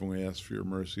ask for your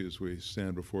mercy as we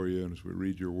stand before you and as we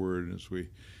read your word and as we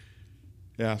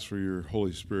ask for your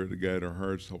Holy Spirit to guide our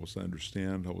hearts, help us to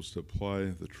understand, help us to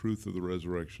apply the truth of the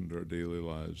resurrection to our daily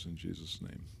lives. In Jesus'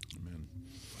 name, amen.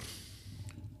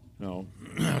 Now,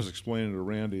 I was explaining to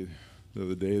Randy the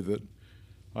other day that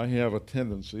I have a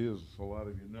tendency, as a lot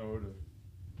of you know,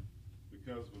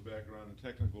 because of a background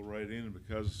in technical writing and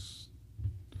because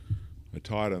I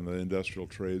taught in the industrial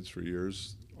trades for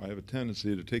years, I have a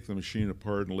tendency to take the machine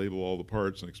apart and label all the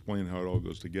parts and explain how it all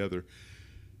goes together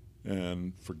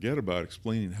and forget about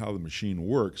explaining how the machine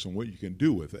works and what you can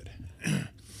do with it.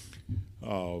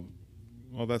 Well,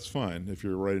 that's fine if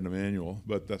you're writing a manual,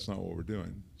 but that's not what we're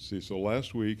doing. See, so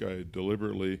last week I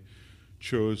deliberately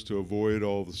chose to avoid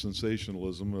all the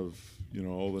sensationalism of,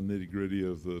 all the nitty-gritty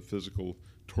of the physical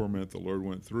torment the Lord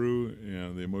went through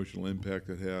and the emotional impact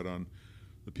it had on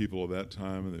the people of that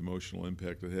time and the emotional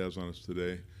impact it has on us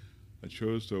today. I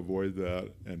chose to avoid that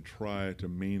and try to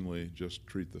mainly just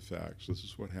treat the facts. This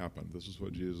is what happened. This is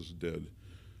what Jesus did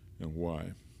and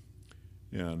why.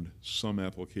 And some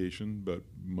application, but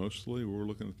mostly we're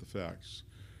looking at the facts.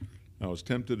 I was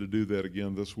tempted to do that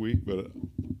again this week, but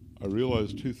I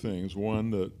realized two things. One,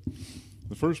 that in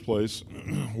the first place,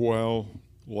 while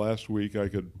last week I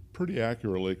could pretty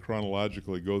accurately,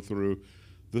 chronologically go through,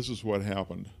 this is what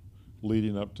happened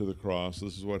leading up to the cross,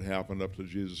 this is what happened up to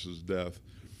Jesus' death.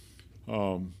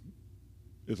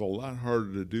 It's a lot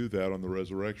harder to do that on the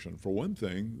resurrection. For one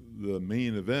thing, the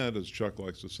main event, as Chuck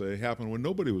likes to say, happened when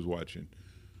nobody was watching.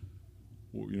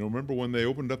 Well, remember when they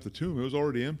opened up the tomb, it was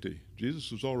already empty.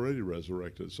 Jesus was already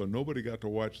resurrected, so nobody got to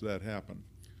watch that happen.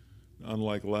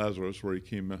 Unlike Lazarus, where he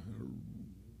came,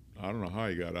 I don't know how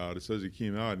he got out. It says he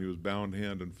came out and he was bound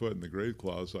hand and foot in the grave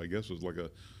cloth, so I guess it was like a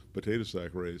potato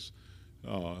sack race.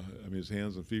 His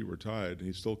hands and feet were tied, and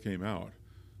he still came out.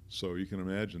 So you can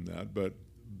imagine that, but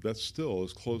that's still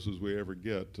as close as we ever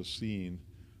get to seeing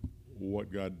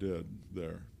what God did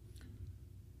there.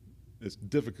 It's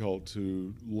difficult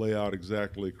to lay out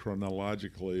exactly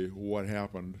chronologically what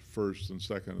happened first and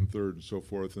second and third and so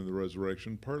forth in the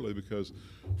resurrection, partly because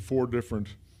 4 different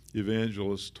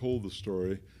evangelists told the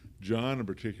story. John in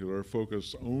particular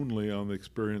focused only on the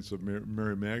experience of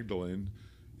Mary Magdalene,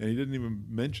 and he didn't even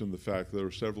mention the fact that there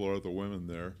were several other women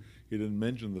there. He didn't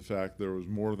mention the fact there was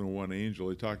more than one angel.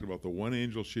 He talked about the one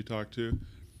angel she talked to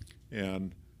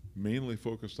and mainly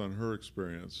focused on her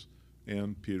experience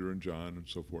and Peter and John and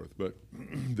so forth. But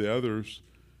the others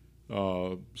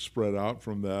spread out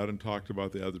from that and talked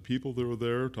about the other people that were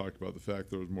there, talked about the fact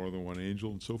there was more than one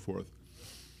angel and so forth.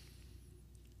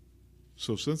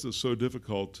 So since it's so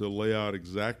difficult to lay out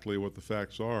exactly what the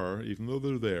facts are, even though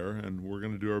they're there, and we're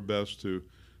going to do our best to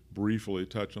briefly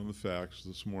touch on the facts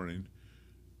this morning,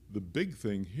 the big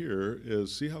thing here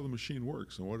is see how the machine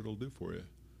works and what it'll do for you.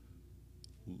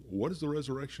 What is the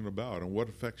resurrection about, and what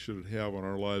effect should it have on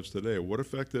our lives today? What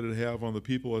effect did it have on the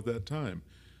people at that time?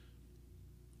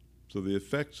 So the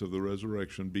effects of the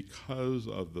resurrection, because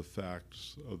of the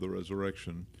facts of the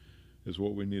resurrection, is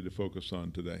what we need to focus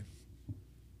on today.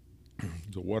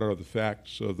 So what are the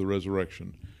facts of the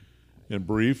resurrection? In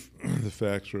brief, the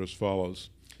facts are as follows.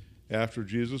 After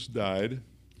Jesus died,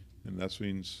 and that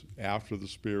means after the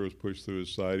spear was pushed through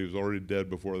his side, he was already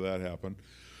dead before that happened.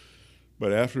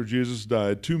 But after Jesus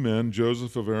died, 2 men,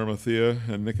 Joseph of Arimathea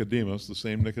and Nicodemus, the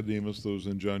same Nicodemus that was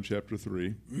in John chapter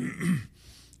 3,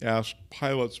 asked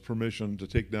Pilate's permission to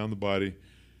take down the body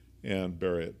and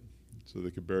bury it so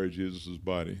they could bury Jesus'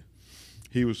 body.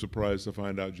 He was surprised to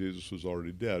find out Jesus was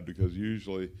already dead, because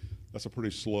usually that's a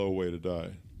pretty slow way to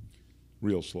die,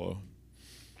 real slow.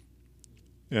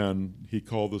 And he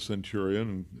called the centurion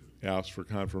and asked for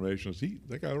confirmation. Is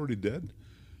that guy already dead?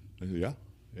 I said,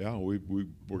 yeah, we're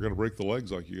going to break the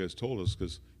legs like you guys told us,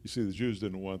 because you see, the Jews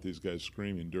didn't want these guys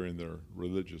screaming during their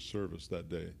religious service that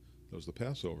day. That was the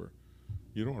Passover.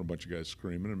 You don't want a bunch of guys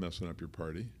screaming and messing up your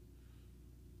party.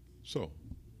 So,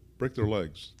 break their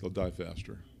legs. They'll die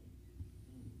faster.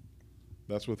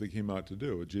 That's what they came out to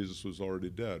do. Jesus was already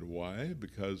dead. Why?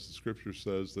 Because the scripture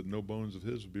says that no bones of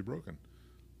his would be broken.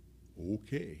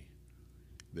 Okay.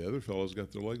 The other fellows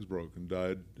got their legs broken,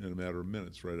 died in a matter of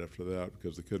minutes right after that,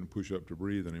 because they couldn't push up to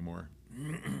breathe anymore.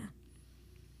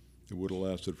 It would have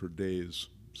lasted for days,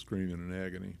 screaming in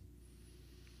agony.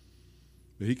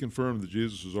 But he confirmed that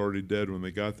Jesus was already dead when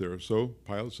they got there. So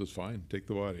Pilate says, fine, take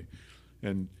the body.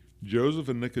 And Joseph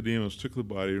and Nicodemus took the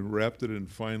body, wrapped it in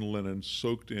fine linen,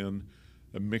 soaked in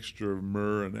a mixture of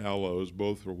myrrh and aloes,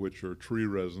 both of which are tree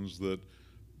resins that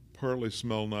partly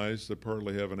smell nice, that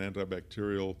partly have an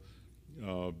antibacterial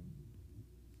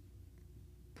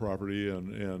property,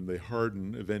 and they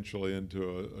harden eventually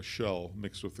into a shell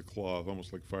mixed with the cloth,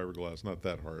 almost like fiberglass. Not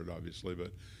that hard, obviously,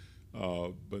 but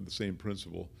the same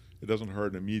principle. It doesn't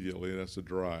harden immediately; it has to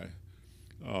dry.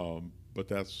 But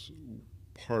that's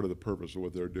part of the purpose of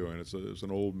what they're doing. It's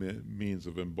an old means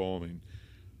of embalming.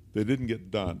 They didn't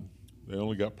get done. They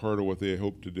only got part of what they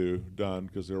hoped to do done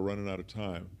because they were running out of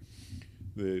time.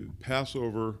 The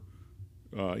Passover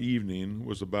evening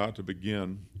was about to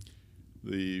begin.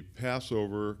 The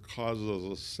Passover causes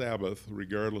a Sabbath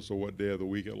regardless of what day of the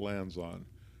week it lands on.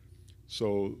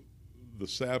 So the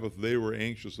Sabbath they were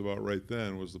anxious about right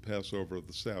then was the Passover of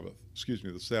the Sabbath.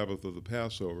 The Sabbath of the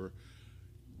Passover.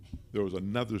 There was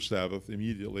another Sabbath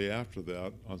immediately after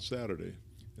that on Saturday.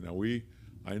 Now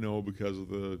I know because of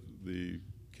the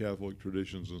Catholic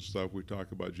traditions and stuff, we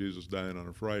talk about Jesus dying on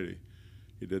a Friday.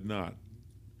 He did not.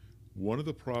 One of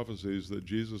the prophecies that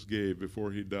Jesus gave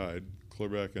before he died, clear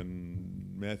back in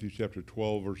Matthew chapter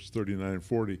 12, verse 39 and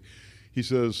 40, he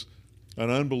says, an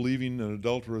unbelieving and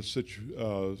adulterous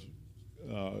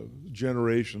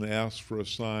generation asks for a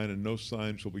sign, and no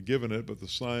sign shall be given it, but the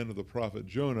sign of the prophet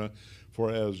Jonah. For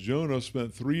as Jonah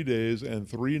spent 3 days and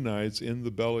 3 nights in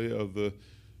the belly of the,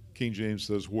 King James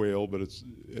says whale, but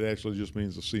it actually just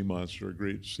means a sea monster, a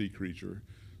great sea creature.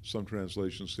 Some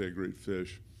translations say a great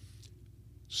fish.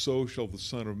 So shall the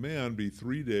Son of Man be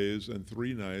 3 days and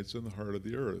 3 nights in the heart of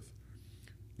the earth.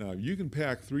 Now, you can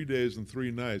pack 3 days and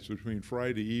 3 nights between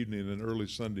Friday evening and early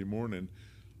Sunday morning.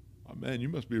 Oh, man, you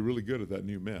must be really good at that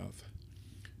new math.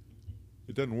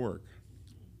 It doesn't work.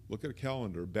 Look at a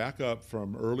calendar. Back up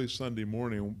from early Sunday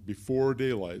morning before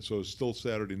daylight, so it's still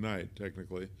Saturday night,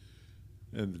 technically,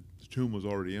 and the tomb was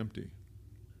already empty.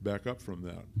 Back up from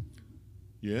that.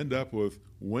 You end up with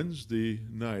Wednesday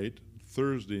night,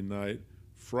 Thursday night,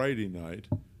 Friday night.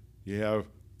 You have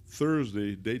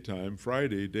Thursday daytime,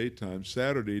 Friday daytime,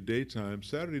 Saturday daytime.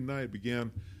 Saturday night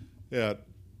began at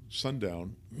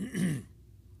sundown,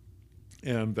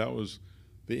 and that was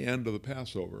the end of the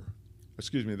Passover.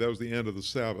 That was the end of the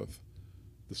Sabbath.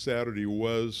 The Saturday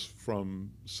was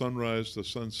from sunrise to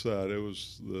sunset. It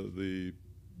was the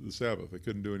Sabbath. They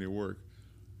couldn't do any work.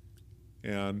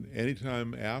 And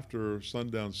anytime after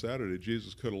sundown Saturday,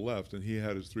 Jesus could have left, and he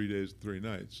had his 3 days and 3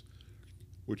 nights,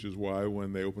 which is why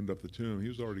when they opened up the tomb, he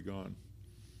was already gone.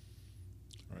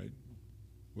 All right?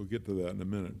 We'll get to that in a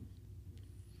minute.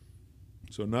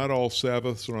 So not all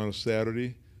Sabbaths are on a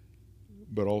Saturday,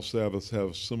 but all Sabbaths have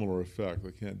a similar effect.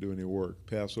 They can't do any work.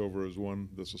 Passover is one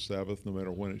that's a Sabbath, no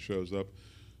matter when it shows up.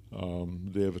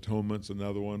 Day of Atonement's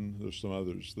another one. There's some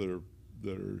others that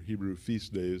are Hebrew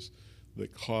feast days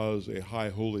that cause a high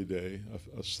holy day,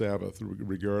 a Sabbath,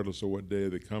 regardless of what day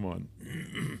they come on.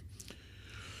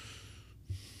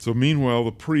 So meanwhile,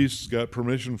 the priests got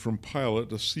permission from Pilate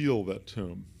to seal that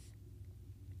tomb.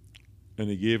 And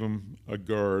he gave him a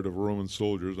guard of Roman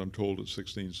soldiers. I'm told it's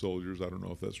 16 soldiers. I don't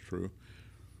know if that's true.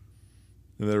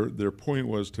 And their point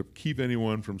was to keep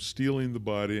anyone from stealing the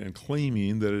body and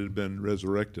claiming that it had been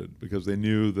resurrected, because they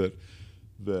knew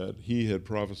that he had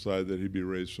prophesied that he'd be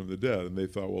raised from the dead. And they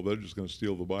thought, well, they're just going to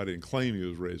steal the body and claim he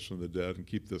was raised from the dead and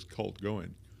keep this cult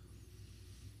going.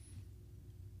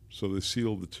 So they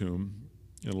sealed the tomb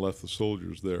and left the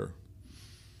soldiers there.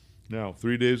 Now,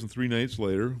 3 days and 3 nights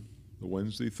later, the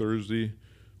Wednesday, Thursday,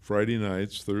 Friday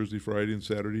nights, Thursday, Friday, and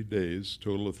Saturday days,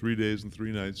 total of 3 days and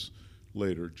 3 nights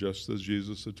later, just as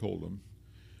Jesus had told them,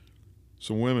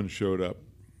 some women showed up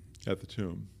at the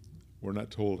tomb. We're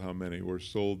not told how many. We're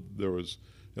told there was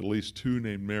at least 2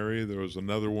 named Mary. There was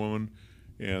another woman,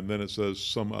 and then it says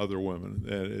some other women.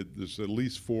 And there's at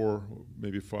least 4,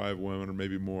 maybe 5 women, or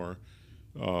maybe more,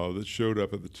 that showed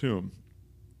up at the tomb.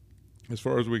 As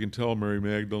far as we can tell, Mary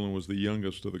Magdalene was the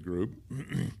youngest of the group.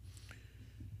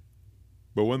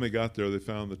 But when they got there, they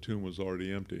found the tomb was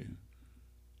already empty.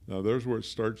 Now, there's where it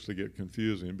starts to get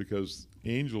confusing, because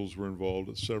angels were involved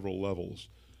at several levels.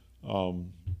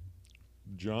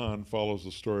 John follows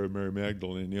the story of Mary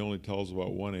Magdalene, and he only tells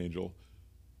about one angel.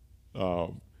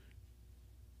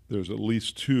 There's at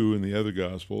least 2 in the other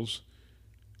Gospels.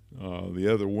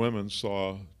 The other women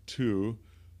saw 2.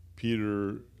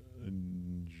 Peter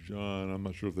and John, I'm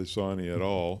not sure if they saw any at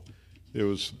all. It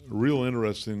was a real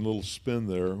interesting little spin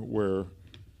there where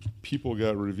people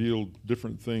got revealed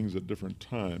different things at different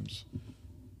times.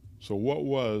 So what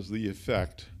was the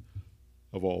effect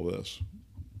of all this?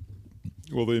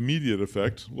 Well, the immediate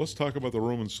effect, let's talk about the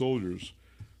Roman soldiers.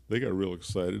 They got real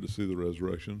excited to see the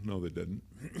resurrection. No, they didn't.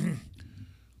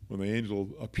 When the angel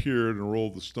appeared and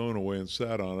rolled the stone away and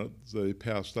sat on it, they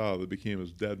passed out. They became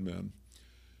as dead men.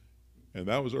 And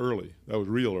that was early. That was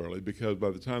real early, because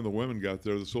by the time the women got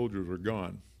there, the soldiers were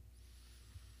gone.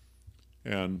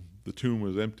 and the tomb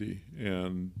was empty,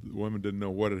 and the women didn't know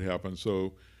what had happened.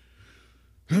 So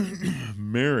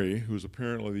Mary, who's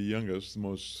apparently the youngest, the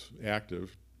most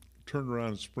active, turned around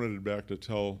and sprinted back to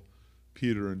tell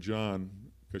Peter and John,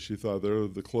 because she thought they're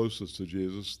the closest to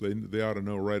Jesus. They ought to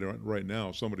know right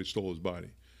now somebody stole his body.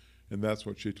 And that's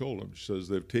what she told them. She says,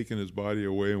 they've taken his body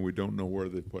away and we don't know where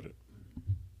they put it.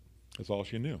 That's all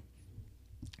she knew.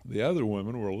 The other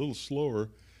women were a little slower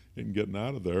in getting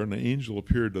out of there, and the angel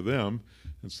appeared to them.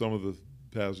 And some of the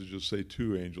passages say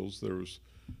two angels. There was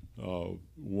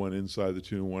one inside the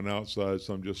tomb, one outside.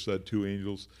 Some just said two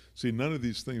angels. See, none of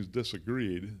these things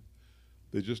disagreed.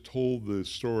 They just told the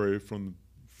story from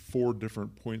 4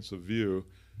 different points of view,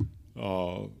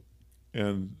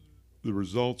 and the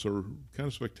results are kind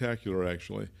of spectacular,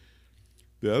 actually.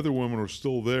 The other women were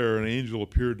still there. An angel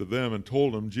appeared to them and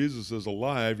told them, Jesus is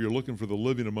alive. You're looking for the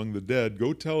living among the dead.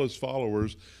 Go tell his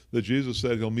followers that Jesus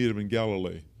said he'll meet him in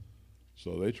Galilee.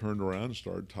 So they turned around and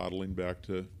started toddling back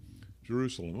to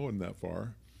Jerusalem. It wasn't that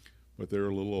far, but they were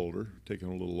a little older, taking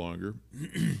a little longer.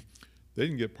 They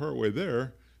didn't get partway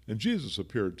there, and Jesus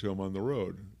appeared to them on the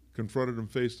road, confronted them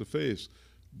face to face,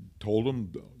 told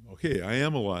them, okay, I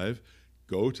am alive.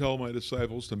 Go tell my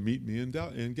disciples to meet me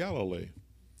in Galilee.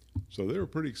 So they were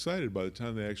pretty excited by the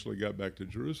time they actually got back to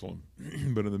Jerusalem.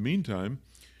 But in the meantime,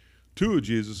 2 of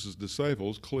Jesus'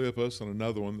 disciples, Cleopas and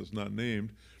another one that's not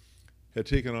named, had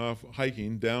taken off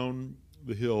hiking down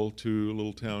the hill to a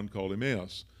little town called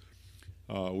Emmaus.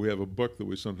 We have a book that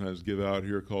we sometimes give out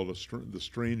here called The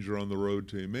Stranger on the Road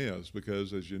to Emmaus,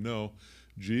 because, as you know,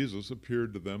 Jesus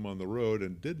appeared to them on the road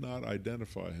and did not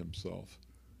identify himself.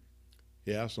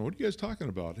 He asked them, what are you guys talking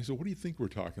about? He said, what do you think we're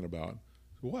talking about?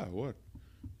 I said, what?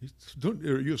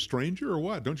 Are you a stranger or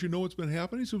what? Don't you know what's been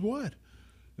happening? He said, what?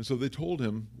 And so they told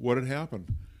him what had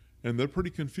happened. And they're pretty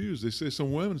confused. They say,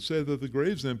 some women said that the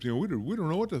grave's empty, and we don't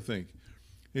know what to think.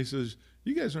 He says,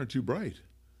 you guys aren't too bright.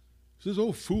 He says,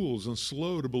 oh, fools and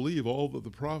slow to believe all that the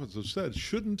prophets have said.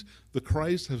 Shouldn't the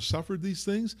Christ have suffered these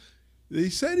things? He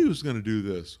said he was going to do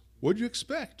this. What'd you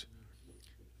expect?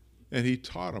 And he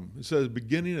taught them. It says,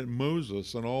 beginning at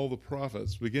Moses and all the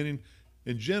prophets, beginning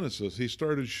in Genesis, he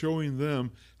started showing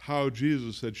them how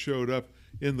Jesus had showed up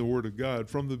in the Word of God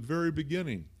from the very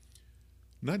beginning.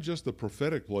 Not just the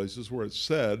prophetic places where it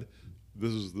said,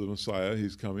 this is the Messiah,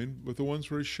 he's coming, but the ones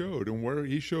where he showed and where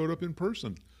he showed up in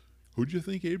person. Who do you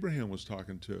think Abraham was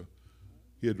talking to?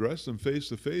 He addressed him face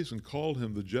to face and called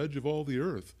him the judge of all the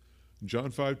earth. In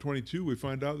John 5:22, we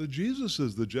find out that Jesus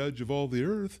is the judge of all the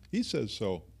earth. He says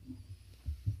so.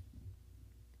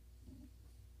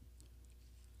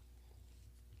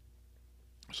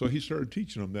 So he started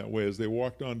teaching them that way as they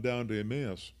walked on down to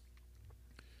Emmaus.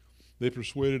 They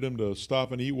persuaded him to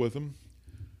stop and eat with them.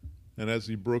 And as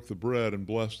he broke the bread and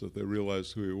blessed it, they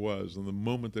realized who he was. And the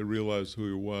moment they realized who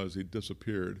he was, he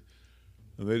disappeared.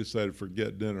 And they decided,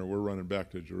 forget dinner, we're running back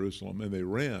to Jerusalem. And they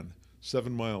ran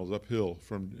 7 miles uphill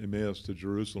from Emmaus to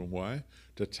Jerusalem. Why?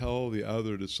 To tell the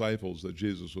other disciples that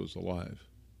Jesus was alive.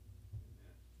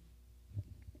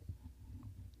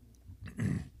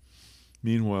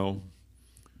 Meanwhile,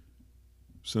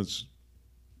 since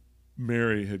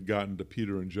Mary had gotten to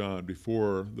Peter and John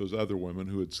before those other women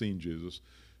who had seen Jesus,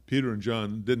 Peter and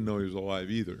John didn't know he was alive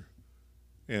either.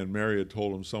 And Mary had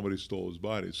told them somebody stole his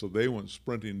body. So they went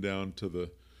sprinting down to the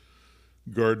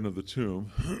garden of the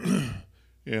tomb.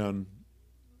 And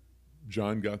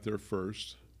John got there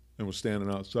first and was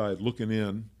standing outside looking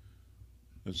in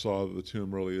and saw that the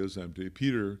tomb really is empty.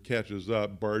 Peter catches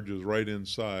up, barges right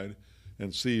inside,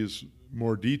 and sees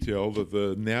more detail that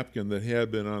the napkin that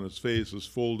had been on his face is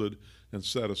folded and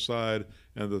set aside,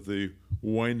 and that the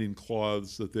winding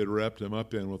cloths that they'd wrapped him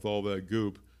up in with all that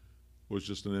goop was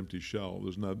just an empty shell.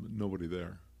 There's nobody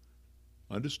there.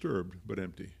 Undisturbed, but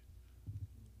empty.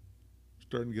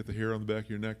 Starting to get the hair on the back of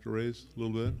your neck to raise a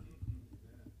little bit?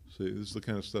 See, this is the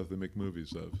kind of stuff they make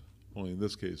movies of. Only in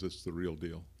this case, it's the real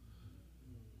deal.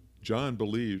 John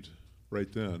believed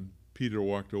right then. Peter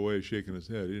walked away shaking his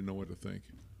head. He didn't know what to think.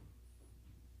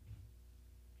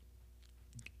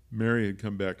 Mary had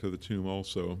come back to the tomb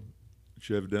also.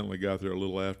 She evidently got there a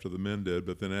little after the men did,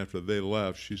 but then after they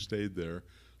left, she stayed there,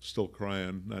 still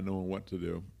crying, not knowing what to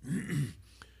do.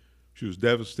 She was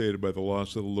devastated by the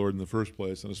loss of the Lord in the first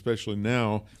place, and especially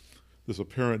now, this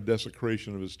apparent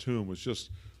desecration of his tomb was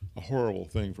just a horrible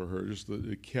thing for her. Just that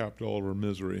it capped all of her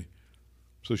misery.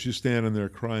 So she's standing there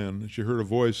crying, and she heard a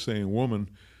voice saying, "Woman,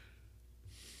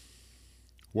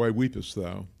 why weepest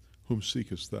thou? Whom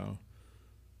seekest thou?"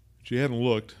 She hadn't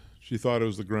looked. She thought it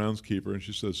was the groundskeeper, and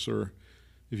she says, "Sir,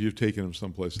 if you've taken him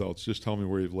someplace else, just tell me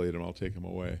where you've laid him. I'll take him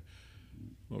away."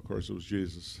 Well, of course, it was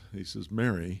Jesus. He says,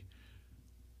 "Mary."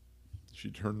 She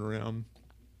turned around.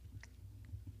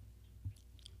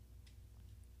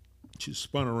 She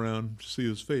spun around to see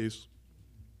his face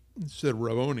and said,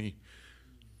 Rabboni.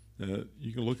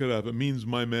 You can look it up. It means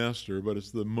my master, but it's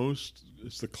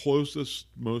the closest,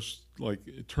 most like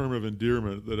term of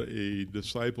endearment that a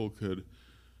disciple could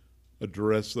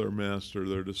address their master,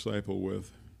 their disciple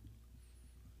with.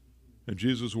 And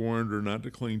Jesus warned her not to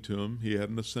cling to him. He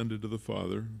hadn't ascended to the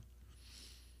Father.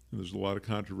 And there's a lot of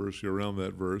controversy around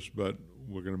that verse, but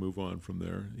we're going to move on from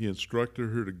there. He instructed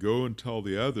her to go and tell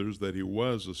the others that he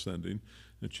was ascending,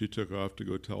 and she took off to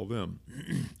go tell them.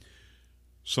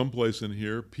 Someplace in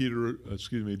here,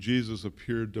 Jesus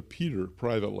appeared to Peter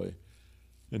privately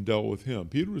and dealt with him.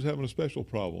 Peter was having a special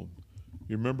problem.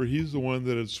 You remember, he's the one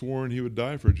that had sworn he would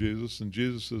die for Jesus, and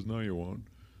Jesus says, no, you won't.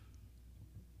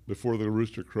 Before the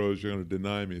rooster crows, you're going to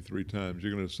deny me 3 times.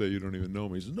 You're going to say you don't even know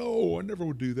me. He says, no, I never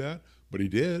would do that. But he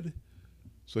did.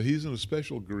 So he's in a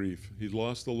special grief. He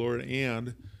lost the Lord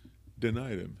and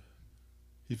denied him.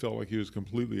 He felt like he was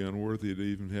completely unworthy to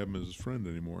even have him as his friend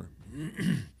anymore.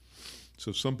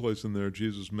 So someplace in there,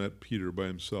 Jesus met Peter by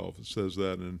himself. It says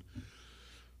that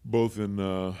both in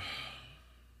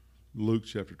Luke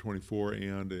chapter 24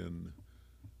 and in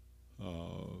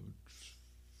 1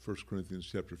 Corinthians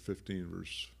chapter 15,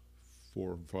 verse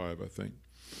 4 and 5, I think.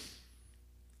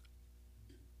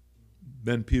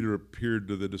 Then Peter appeared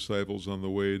to the disciples on the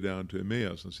way down to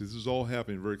Emmaus. And see, this is all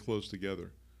happening very close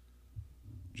together.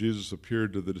 Jesus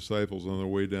appeared to the disciples on their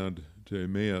way down to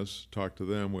Emmaus, talked to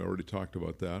them. We already talked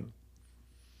about that.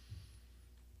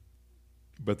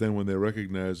 But then when they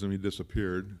recognized him, he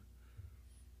disappeared.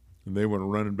 And they went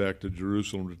running back to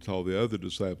Jerusalem to tell the other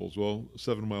disciples. Well, a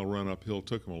 7-mile run uphill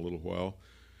took them a little while.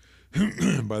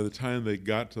 By the time they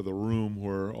got to the room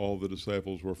where all the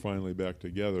disciples were finally back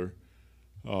together,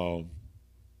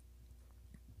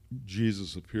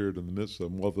 Jesus appeared in the midst of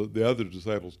them. Well, the other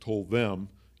disciples told them,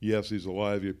 yes, he's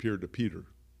alive. He appeared to Peter.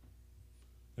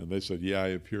 And they said, yeah,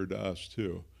 he appeared to us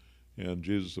too. And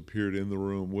Jesus appeared in the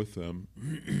room with them.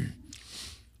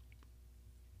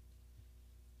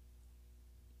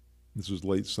 This was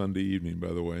late Sunday evening,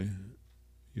 by the way.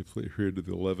 He appeared to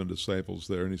the 11 disciples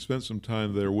there, and he spent some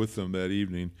time there with them that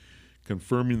evening,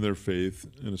 confirming their faith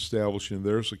and establishing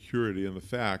their security in the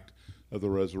fact of the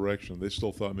resurrection. They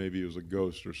still thought maybe he was a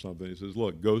ghost or something. He says,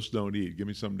 look, ghosts don't eat. Give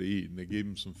me something to eat. And they gave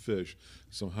him some fish,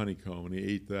 some honeycomb, and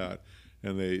he ate that.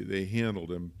 And they handled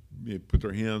him. They put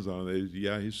their hands on him.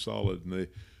 Yeah, he's solid. And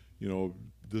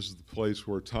this is the place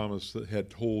where Thomas had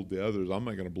told the others, I'm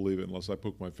not going to believe it unless I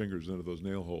poke my fingers into those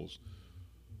nail holes.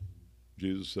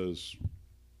 Jesus says,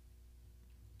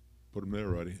 put them there,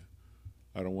 Ruddy.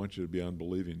 I don't want you to be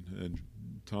unbelieving. And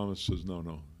Thomas says,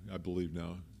 no, I believe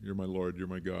now. You're my Lord, you're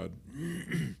my God.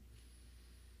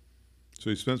 So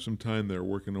he spent some time there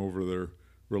working over their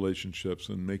relationships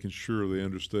and making sure they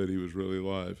understood he was really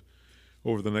alive.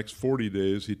 Over the next 40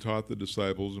 days, he taught the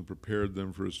disciples and prepared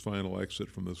them for his final exit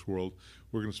from this world.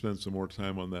 We're going to spend some more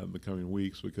time on that in the coming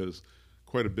weeks because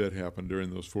quite a bit happened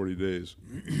during those 40 days.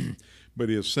 But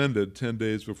he ascended 10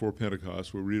 days before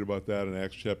Pentecost. We read about that in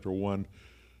Acts chapter 1,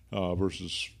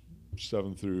 verses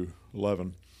 7 through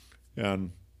 11.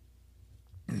 And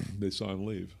they saw him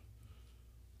leave.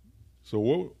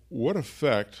 So what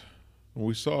effect,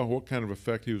 we saw what kind of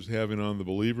effect he was having on the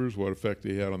believers, what effect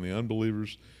he had on the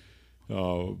unbelievers.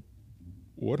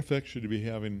 What effect should he be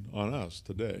having on us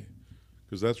today?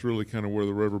 Because that's really kind of where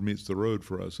the rubber meets the road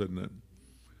for us, isn't it?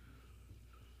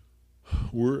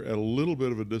 We're at a little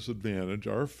bit of a disadvantage.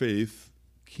 Our faith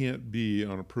can't be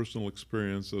on a personal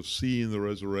experience of seeing the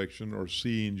resurrection or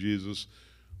seeing Jesus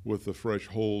with the fresh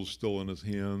holes still in his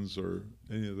hands or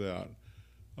any of that.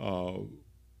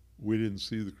 We didn't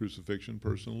see the crucifixion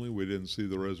personally. We didn't see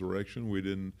the resurrection. We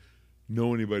didn't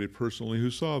know anybody personally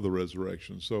who saw the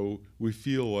resurrection. So we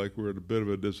feel like we're at a bit of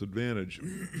a disadvantage.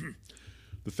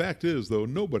 The fact is, though,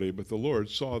 nobody but the Lord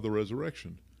saw the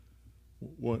resurrection.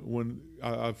 When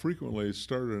I frequently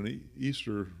started an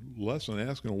Easter lesson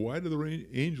asking, why did the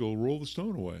angel roll the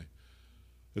stone away?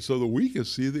 And so that we could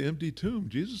see the empty tomb.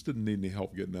 Jesus didn't need any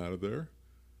help getting out of there.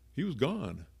 He was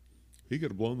gone. He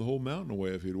could have blown the whole mountain away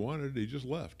if he'd wanted. He just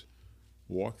left,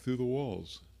 walked through the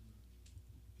walls.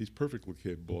 He's perfectly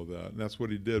capable of that. And that's what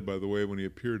he did, by the way, when he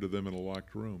appeared to them in a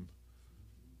locked room.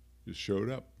 Just showed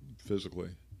up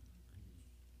physically.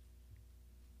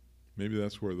 Maybe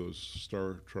that's where those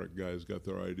Star Trek guys got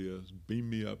their ideas. Beam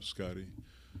me up, Scotty.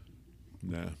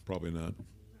 Nah, probably not.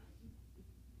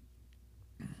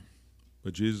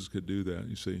 But Jesus could do that,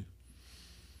 you see.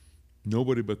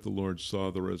 Nobody but the Lord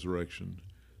saw the resurrection.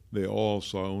 They all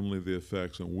saw only the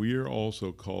effects. And we are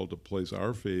also called to place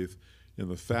our faith in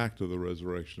the fact of the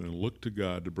resurrection and look to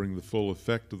God to bring the full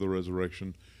effect of the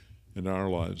resurrection in our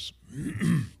lives.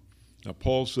 Now,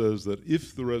 Paul says that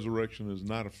if the resurrection is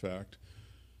not a fact,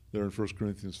 there in 1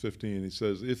 Corinthians 15, he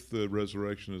says, if the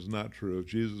resurrection is not true, if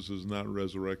Jesus is not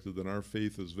resurrected, then our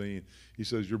faith is vain. He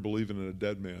says, you're believing in a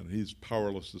dead man. He's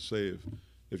powerless to save.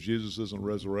 If Jesus isn't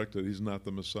resurrected, he's not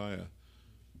the Messiah.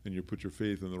 And you put your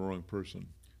faith in the wrong person.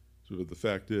 So but the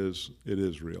fact is, it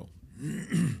is real.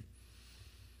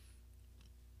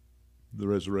 The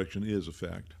resurrection is a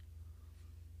fact.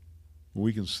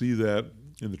 We can see that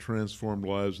in the transformed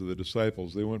lives of the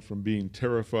disciples. They went from being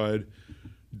terrified,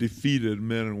 defeated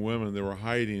men and women. They were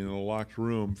hiding in a locked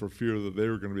room for fear that they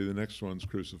were going to be the next ones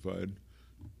crucified.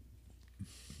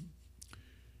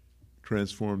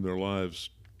 Transformed their lives.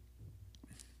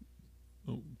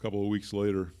 A couple of weeks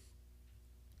later,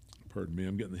 pardon me,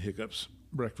 I'm getting the hiccups.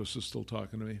 Breakfast is still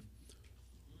talking to me.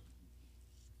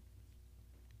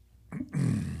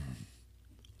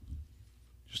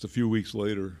 Just a few weeks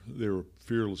later, they were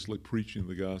fearlessly preaching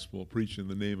the gospel, preaching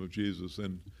the name of Jesus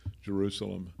in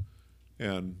Jerusalem.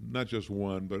 And not just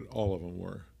one, but all of them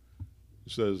were.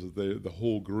 It says that the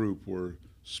whole group were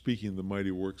speaking the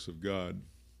mighty works of God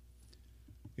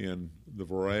in the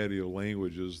variety of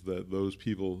languages that those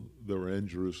people that were in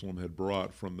Jerusalem had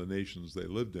brought from the nations they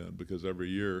lived in. Because every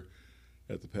year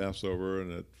at the Passover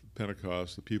and at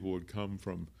Pentecost, the people would come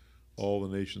from all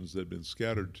the nations they'd been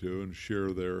scattered to and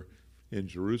share there in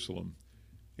Jerusalem.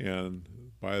 And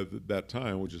by that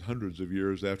time, which is hundreds of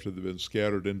years after they've been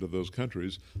scattered into those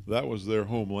countries, that was their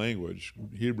home language.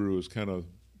 Hebrew is kind of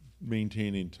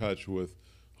maintaining touch with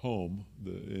home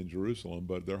in Jerusalem,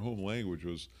 but their home language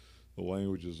was the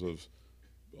languages of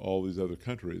all these other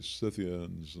countries,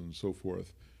 Scythians and so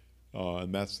forth.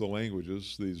 And that's the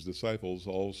languages. These disciples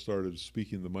all started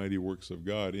speaking the mighty works of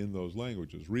God in those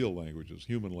languages, real languages,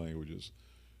 human languages.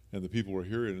 And the people were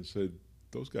hearing and said,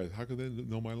 those guys, how could they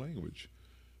know my language?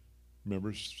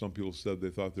 Remember, some people said they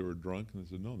thought they were drunk, and they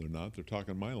said, no, they're not. They're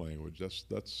talking my language.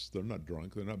 They're not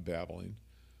drunk. They're not babbling.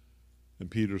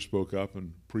 And Peter spoke up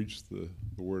and preached the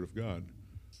word of God.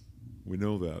 We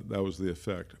know that. That was the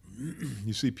effect.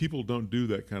 You see, people don't do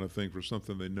that kind of thing for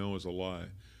something they know is a lie.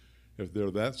 If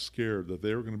they're that scared that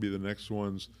they were going to be the next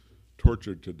ones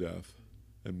tortured to death,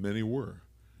 and many were,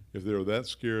 if they were that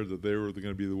scared that they were going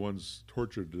to be the ones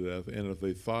tortured to death, and if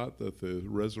they thought that the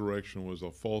resurrection was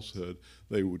a falsehood,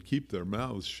 they would keep their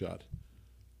mouths shut.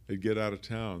 They'd get out of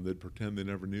town. They'd pretend they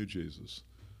never knew Jesus.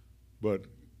 But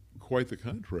quite the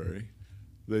contrary,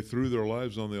 they threw their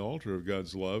lives on the altar of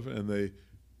God's love, and they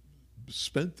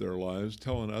spent their lives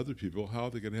telling other people how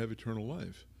they could have eternal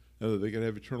life, and that they could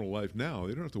have eternal life now.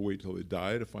 They don't have to wait till they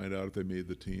die to find out if they made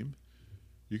the team.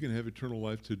 You can have eternal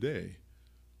life today.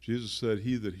 Jesus said,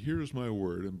 he that hears my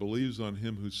word and believes on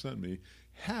him who sent me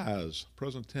has,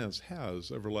 present tense,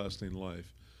 has everlasting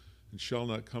life and shall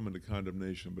not come into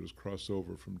condemnation, but is crossed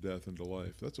over from death into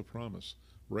life. That's a promise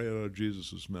right out of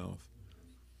Jesus' mouth.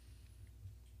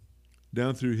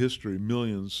 Down through history,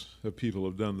 millions of people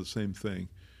have done the same thing.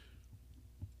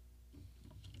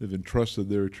 They've entrusted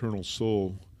their eternal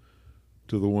soul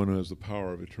to the one who has the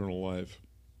power of eternal life.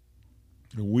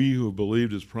 And we who have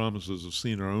believed his promises have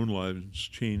seen our own lives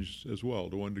changed as well,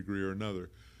 to one degree or another.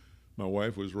 My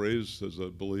wife was raised as a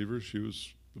believer. She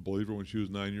was a believer when she was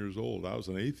 9 years old. I was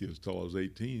an atheist till I was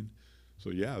 18. So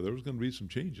yeah, there was going to be some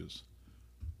changes.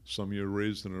 Some of you were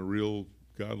raised in a real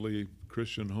godly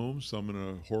Christian home, some in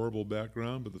a horrible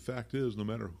background. But the fact is, no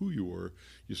matter who you were,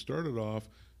 you started off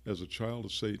as a child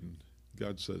of Satan.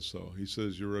 God says so. He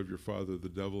says, you're of your father, the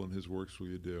devil, and his works will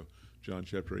you do. John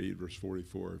chapter 8, verse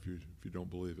 44, if you don't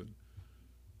believe it.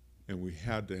 And we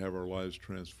had to have our lives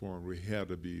transformed. We had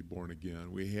to be born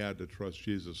again. We had to trust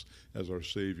Jesus as our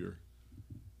Savior.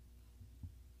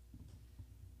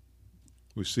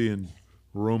 We see in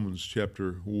Romans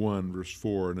chapter 1, verse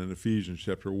 4, and in Ephesians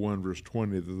chapter 1, verse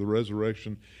 20, that the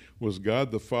resurrection was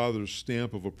God the Father's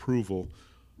stamp of approval,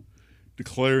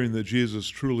 declaring that Jesus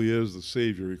truly is the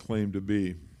Savior he claimed to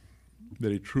be,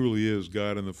 that he truly is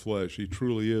God in the flesh. He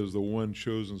truly is the one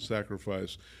chosen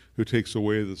sacrifice who takes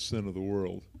away the sin of the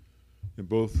world. In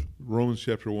both Romans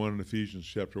chapter 1 and Ephesians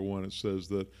chapter 1, it says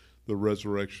that the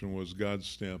resurrection was God's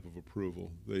stamp of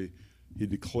approval. He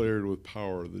declared with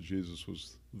power that Jesus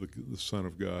was the Son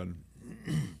of God.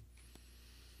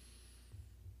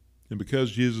 And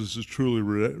because Jesus is truly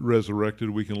resurrected,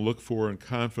 we can look for and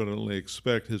confidently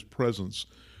expect his presence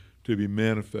to be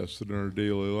manifested in our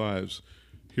daily lives.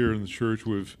 Here in the church,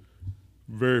 we've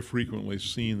very frequently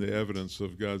seen the evidence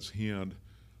of God's hand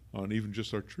on even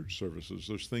just our church services.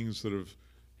 There's things that have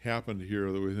happened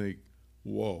here that we think,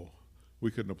 whoa,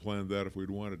 we couldn't have planned that if we'd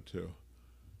wanted to.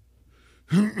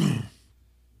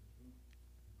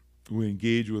 We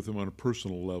engage with him on a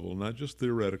personal level, not just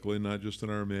theoretically, not just in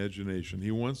our imagination.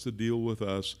 He wants to deal with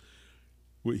us.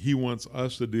 He wants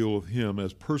us to deal with him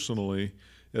as personally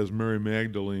as Mary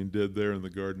Magdalene did there in the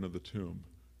garden of the tomb.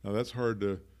 Now that's hard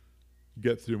to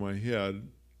get through my head.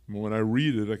 When I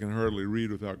read it, I can hardly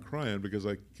read without crying because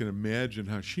I can imagine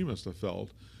how she must have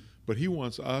felt. But he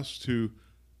wants us to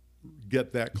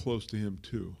get that close to him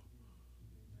too.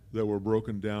 That we're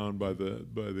broken down by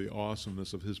the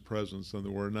awesomeness of his presence, and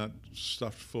that we're not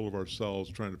stuffed full of ourselves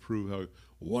trying to prove how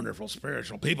wonderful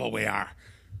spiritual people we are,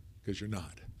 because you're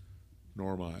not,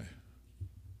 nor am I.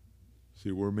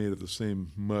 See, we're made of the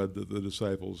same mud that the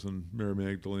disciples and Mary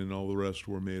Magdalene and all the rest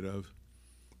were made of.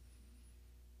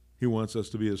 He wants us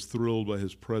to be as thrilled by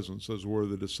his presence as were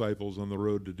the disciples on the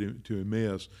road to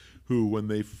Emmaus, who, when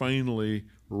they finally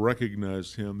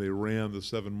recognized him, they ran the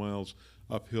 7 miles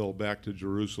uphill back to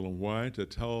Jerusalem. Why? To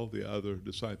tell the other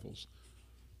disciples.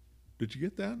 Did you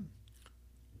get that?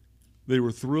 They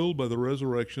were thrilled by the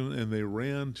resurrection, and they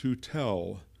ran to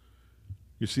tell.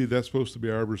 You see, that's supposed to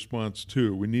be our response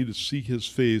too. We need to seek his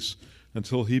face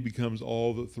until he becomes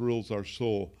all that thrills our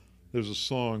soul. There's a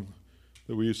song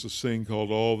that we used to sing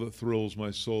called "All That Thrills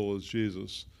My Soul Is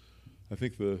Jesus." I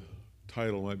think the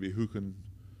title might be "Who Can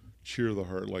Cheer the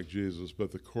Heart Like Jesus,"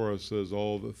 but the chorus says,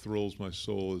 "All that thrills my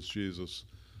soul is Jesus.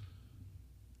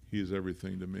 He is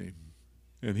everything to me."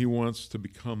 And he wants to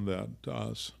become that to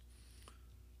us.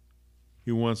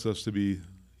 He wants to be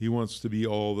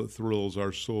all that thrills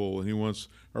our soul, and he wants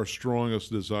our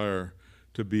strongest desire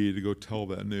to go tell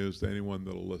that news to anyone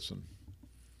that'll listen.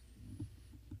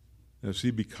 Now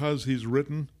see, because he's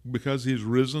risen,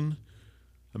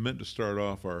 I meant to start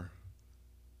off our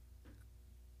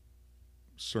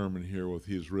sermon here with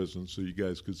 "He is risen," so you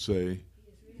guys could say,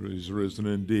 "He's risen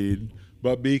indeed."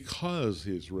 But because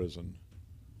he's risen,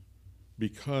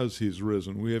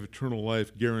 we have eternal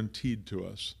life guaranteed to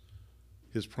us.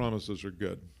 His promises are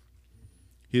good.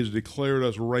 He has declared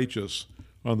us righteous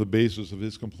on the basis of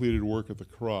his completed work at the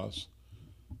cross.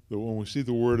 That when we see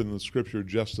the word in the scripture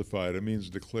justified, it means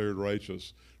declared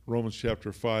righteous. Romans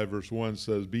chapter 5 verse 1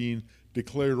 says, being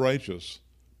declared righteous,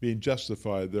 being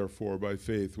justified therefore by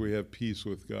faith, we have peace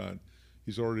with God.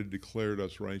 He's already declared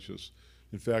us righteous.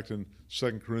 In fact, in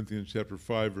 2 Corinthians chapter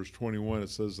 5 verse 21, it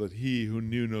says that he who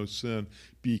knew no sin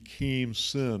became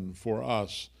sin for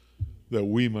us, that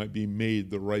we might be made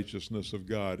the righteousness of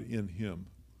God in him.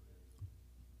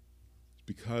 It's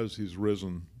because he's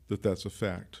risen that that's a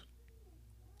fact.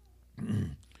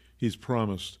 He's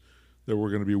promised that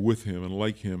we're going to be with him and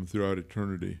like him throughout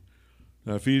eternity.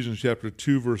 Now, Ephesians chapter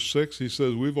 2, verse 6, he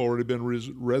says we've already been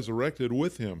resurrected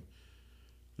with him.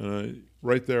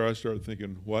 Right there I started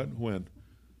thinking, what? When?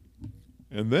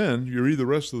 And then you read the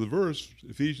rest of the verse,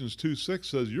 Ephesians 2:6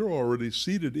 says you're already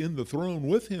seated in the throne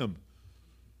with him.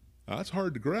 Now, that's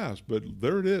hard to grasp, but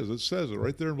there it is. It says it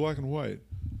right there in black and white.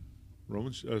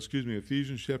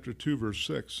 Ephesians chapter 2, verse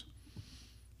 6.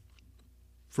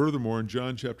 Furthermore, in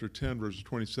John chapter 10, verses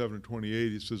 27 and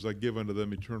 28, he says, I give unto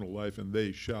them eternal life, and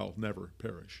they shall never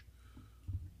perish.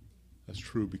 That's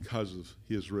true because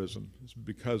he is risen. It's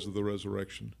because of the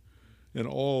resurrection. And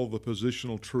all the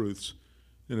positional truths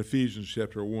in Ephesians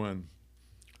chapter 1,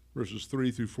 verses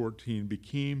 3 through 14,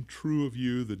 became true of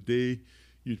you the day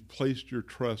you placed your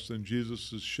trust in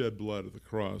Jesus' shed blood at the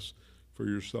cross for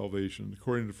your salvation.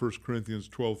 According to 1 Corinthians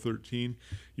 12:13,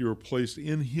 you were placed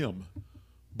in him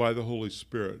by the Holy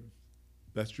Spirit.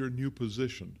 That's your new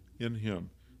position in him.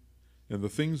 And the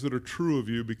things that are true of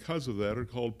you because of that are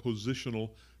called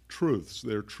positional truths.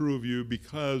 They're true of you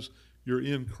because you're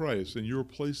in Christ and you're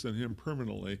placed in him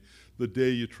permanently the day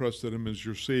you trusted him as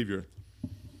your Savior.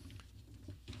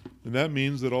 And that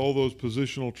means that all those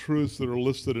positional truths that are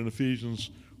listed in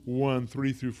Ephesians 1,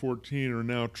 3 through 14 are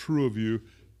now true of you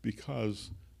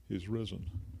because he's risen.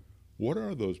 What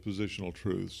are those positional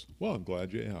truths? Well, I'm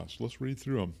glad you asked. Let's read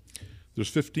through them. There's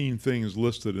 15 things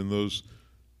listed in those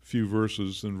few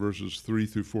verses, in verses 3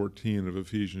 through 14 of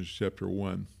Ephesians chapter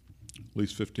 1, at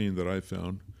least 15 that I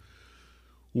found.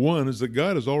 One is that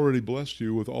God has already blessed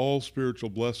you with all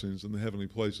spiritual blessings in the heavenly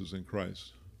places in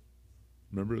Christ.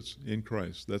 Remember, it's in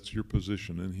Christ. That's your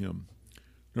position in him.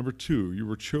 Number two, you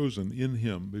were chosen in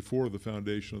him before the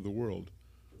foundation of the world.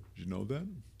 Did you know that?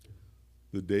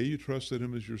 The day you trusted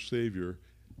him as your Savior,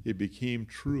 it became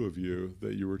true of you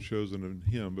that you were chosen in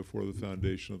him before the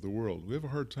foundation of the world. We have a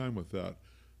hard time with that.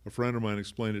 A friend of mine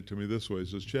explained it to me this way. He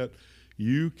says, Chet,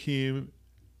 you came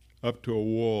up to a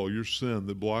wall, your sin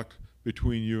that blocked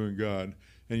between you and God,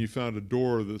 and you found a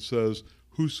door that says,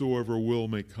 whosoever will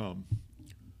may come.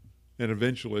 And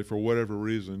eventually, for whatever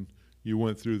reason, you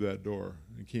went through that door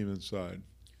and came inside.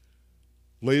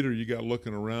 Later, you got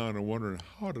looking around and wondering,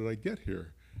 how did I get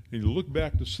here? And you look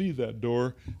back to see that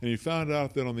door, and you found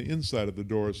out that on the inside of the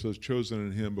door it says, chosen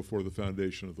in him before the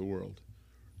foundation of the world.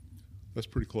 That's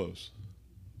pretty close.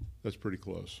 That's pretty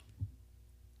close.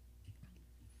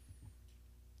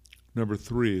 Number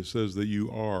 3, it says that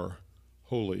you are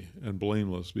holy and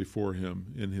blameless before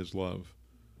him in his love.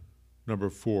 Number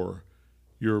 4,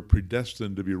 you're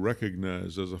predestined to be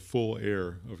recognized as a full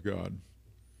heir of God.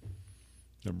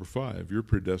 Number 5, you're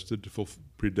predestined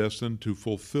to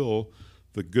fulfill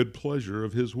the good pleasure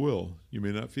of his will. You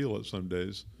may not feel it some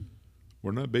days.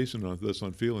 We're not basing this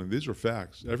on feeling. These are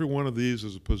facts. Every one of these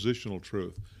is a positional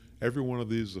truth. Every one of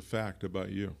these is a fact about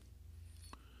you.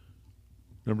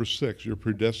 Number 6, you're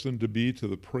predestined to be to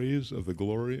the praise of the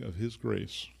glory of his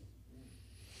grace.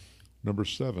 Number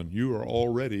 7, you are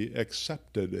already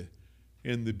accepted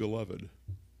in the beloved.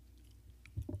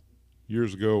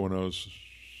 Years ago when I was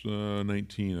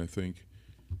 19, I think,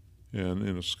 and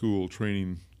in a school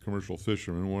training commercial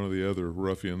fishermen, one of the other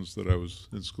ruffians that I was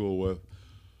in school with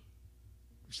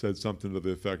said something to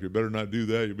the effect, you better not do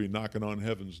that, you'll be knocking on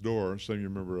heaven's door. Some of you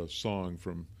remember a song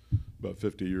from about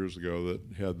 50 years ago that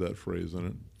had that phrase in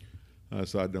it. I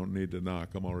said, I don't need to knock,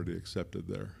 I'm already accepted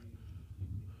there.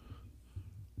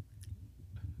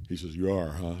 He says, you are,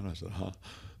 huh? And I said, huh?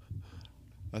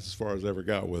 That's as far as I ever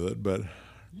got with it, but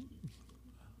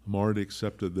I'm already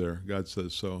accepted there. God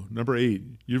says so. Number 8,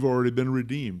 you've already been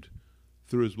redeemed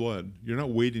through his blood. You're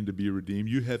not waiting to be redeemed.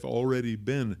 You have already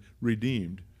been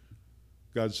redeemed.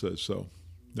 God says so.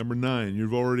 Number 9,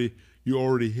 you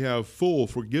already have full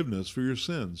forgiveness for your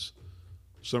sins.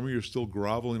 Some of you are still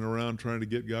groveling around trying to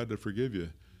get God to forgive you.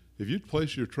 If you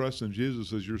place your trust in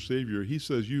Jesus as your Savior, he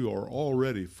says you are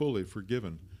already fully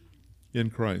forgiven in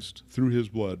Christ through his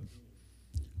blood,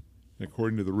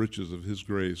 according to the riches of his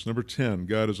grace. Number 10,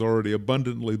 God has already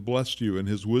abundantly blessed you in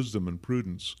his wisdom and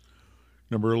prudence.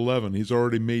 Number 11, he's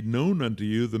already made known unto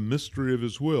you the mystery of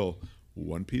his will,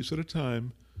 one piece at a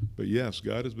time. But yes,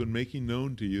 God has been making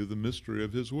known to you the mystery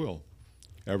of his will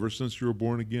ever since you were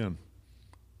born again.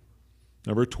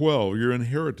 Number 12, your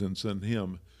inheritance in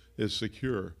him is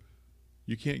secure.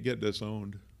 You can't get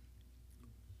disowned.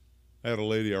 I had a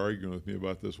lady arguing with me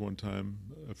about this one time.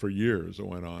 For years it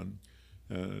went on.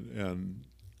 And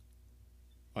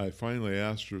I finally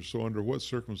asked her, so under what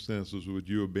circumstances would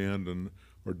you abandon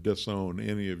or disown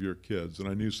any of your kids? And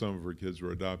I knew some of her kids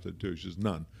were adopted too. She says,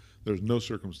 none. There's no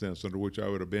circumstance under which I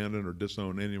would abandon or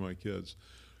disown any of my kids.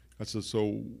 I said,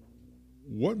 so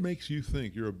what makes you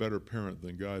think you're a better parent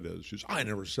than God is? She says, I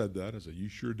never said that. I said, you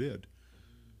sure did.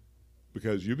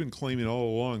 Because you've been claiming all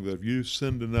along that if you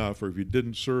sinned enough or if you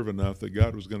didn't serve enough that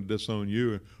God was going to disown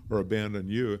you or abandon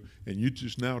you, and you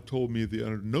just now told me that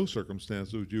under no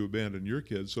circumstances would you abandon your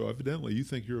kids, so evidently you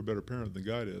think you're a better parent than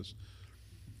God is.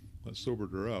 That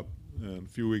sobered her up, and a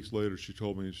few weeks later she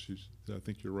told me, I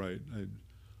think you're right.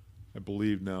 I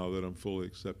believe now that I'm fully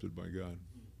accepted by God.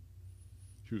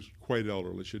 She was quite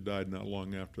elderly. She died not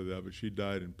long after that, but she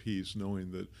died in peace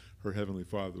knowing that her Heavenly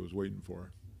Father was waiting for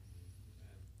her.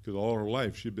 Because all her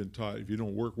life she'd been taught, if you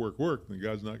don't work, then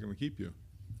God's not going to keep you.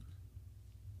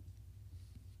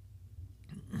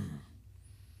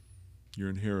 Your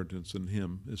inheritance in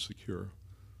him is secure.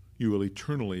 You will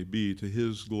eternally be to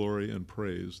his glory and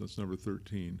praise. That's number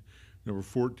 13. Number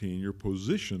 14, your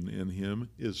position in him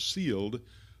is sealed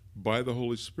by the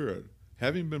Holy Spirit.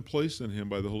 Having been placed in him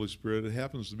by the Holy Spirit, it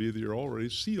happens to be that you're already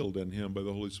sealed in him by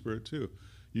the Holy Spirit too.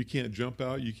 You can't jump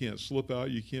out, you can't slip out,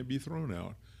 you can't be thrown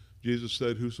out. Jesus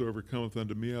said, whosoever cometh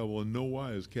unto me, I will in no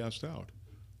wise cast out.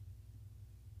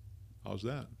 How's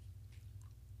that?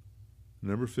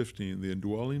 Number 15, the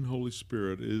indwelling Holy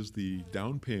Spirit is the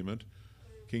down payment.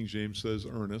 King James says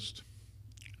earnest.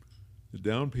 The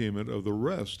down payment of the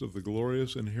rest of the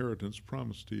glorious inheritance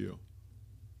promised to you.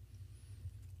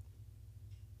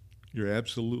 You're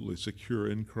absolutely secure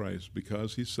in Christ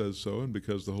because he says so and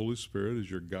because the Holy Spirit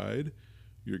is your guide,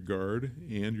 your guard,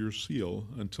 and your seal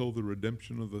until the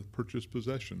redemption of the purchased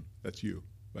possession. That's you,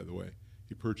 by the way.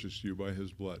 He purchased you by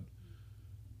his blood,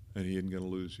 and he isn't going to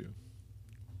lose you.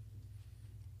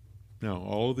 Now,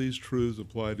 all of these truths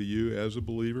apply to you as a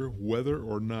believer, whether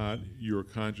or not you're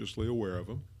consciously aware of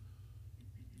them.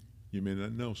 You may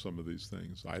not know some of these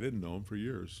things. I didn't know them for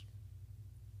years.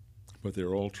 But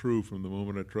they're all true from the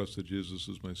moment I trusted Jesus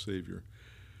as my Savior.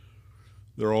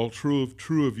 They're all true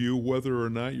of you whether or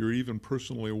not you're even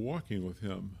personally walking with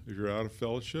him. If you're out of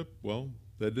fellowship, well,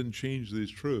 that didn't change these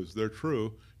truths. They're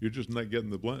true. You're just not getting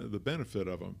the benefit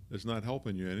of them. It's not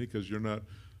helping you any because you're not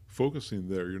focusing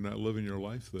there. You're not living your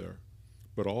life there.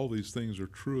 But all these things are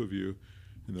true of you,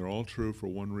 And they're all true for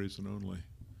one reason only.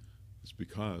 It's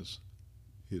because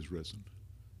he is risen.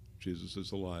 Jesus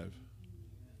is alive.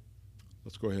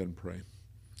 Let's go ahead and pray.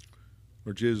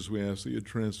 Lord Jesus, we ask that you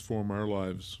transform our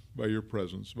lives by your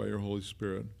presence, by your Holy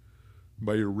Spirit,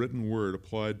 by your written word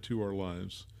applied to our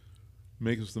lives.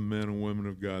 Make us the men and women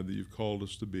of God that you've called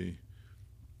us to be.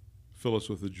 Fill us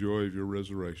with the joy of your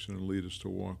resurrection and lead us to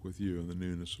walk with you in the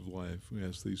newness of life. We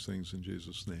ask these things in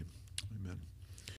Jesus' name. Amen.